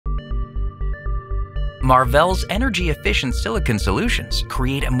Marvell's energy-efficient silicon solutions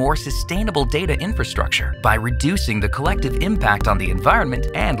create a more sustainable data infrastructure by reducing the collective impact on the environment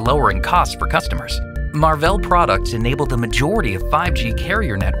and lowering costs for customers. Marvell products enable the majority of 5G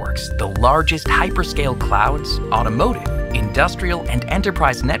carrier networks, the largest hyperscale clouds, automotive, industrial, and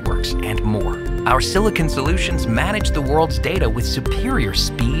enterprise networks, and more. Our silicon solutions manage the world's data with superior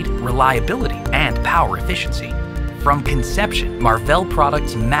speed, reliability, and power efficiency. From conception, Marvell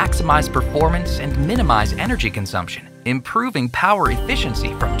products maximize performance and minimize energy consumption, improving power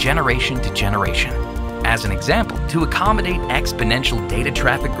efficiency from generation to generation. As an example, to accommodate exponential data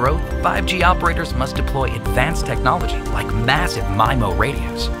traffic growth, 5G operators must deploy advanced technology like massive MIMO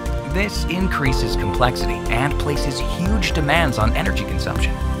radios. This increases complexity and places huge demands on energy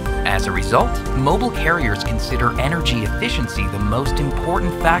consumption. As a result, mobile carriers consider energy efficiency the most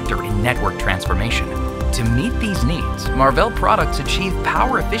important factor in network transformation. To meet these needs, Marvell products achieve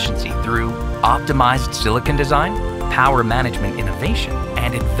power efficiency through optimized silicon design, power management innovation,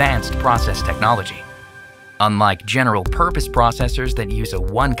 and advanced process technology. Unlike general-purpose processors that use a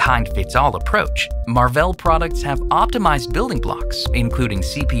one-kind-fits-all approach, Marvell products have optimized building blocks, including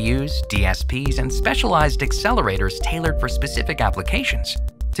CPUs, DSPs, and specialized accelerators tailored for specific applications,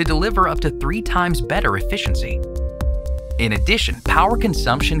 to deliver up to 3 times better efficiency. In addition, power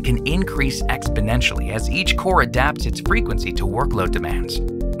consumption can increase exponentially as each core adapts its frequency to workload demands.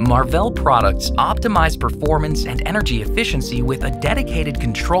 Marvell products optimize performance and energy efficiency with a dedicated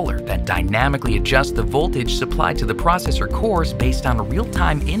controller that dynamically adjusts the voltage supplied to the processor cores based on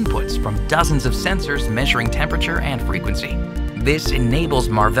real-time inputs from dozens of sensors measuring temperature and frequency. This enables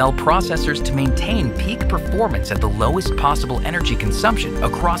Marvell processors to maintain peak performance at the lowest possible energy consumption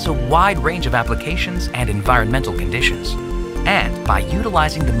across a wide range of applications and environmental conditions. And by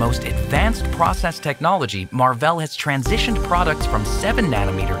utilizing the most advanced process technology, Marvell has transitioned products from 7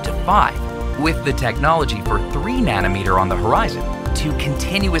 nanometer to 5, with the technology for 3 nanometer on the horizon, to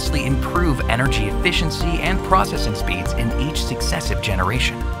continuously improve energy efficiency and processing speeds in each successive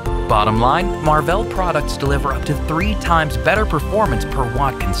generation. Bottom line, Marvell products deliver up to 3 times better performance per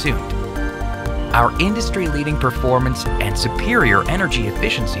watt consumed. Our industry-leading performance and superior energy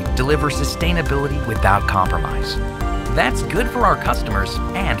efficiency deliver sustainability without compromise. That's good for our customers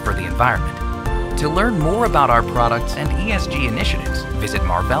and for the environment. To learn more about our products and ESG initiatives, visit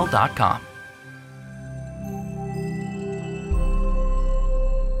marvell.com.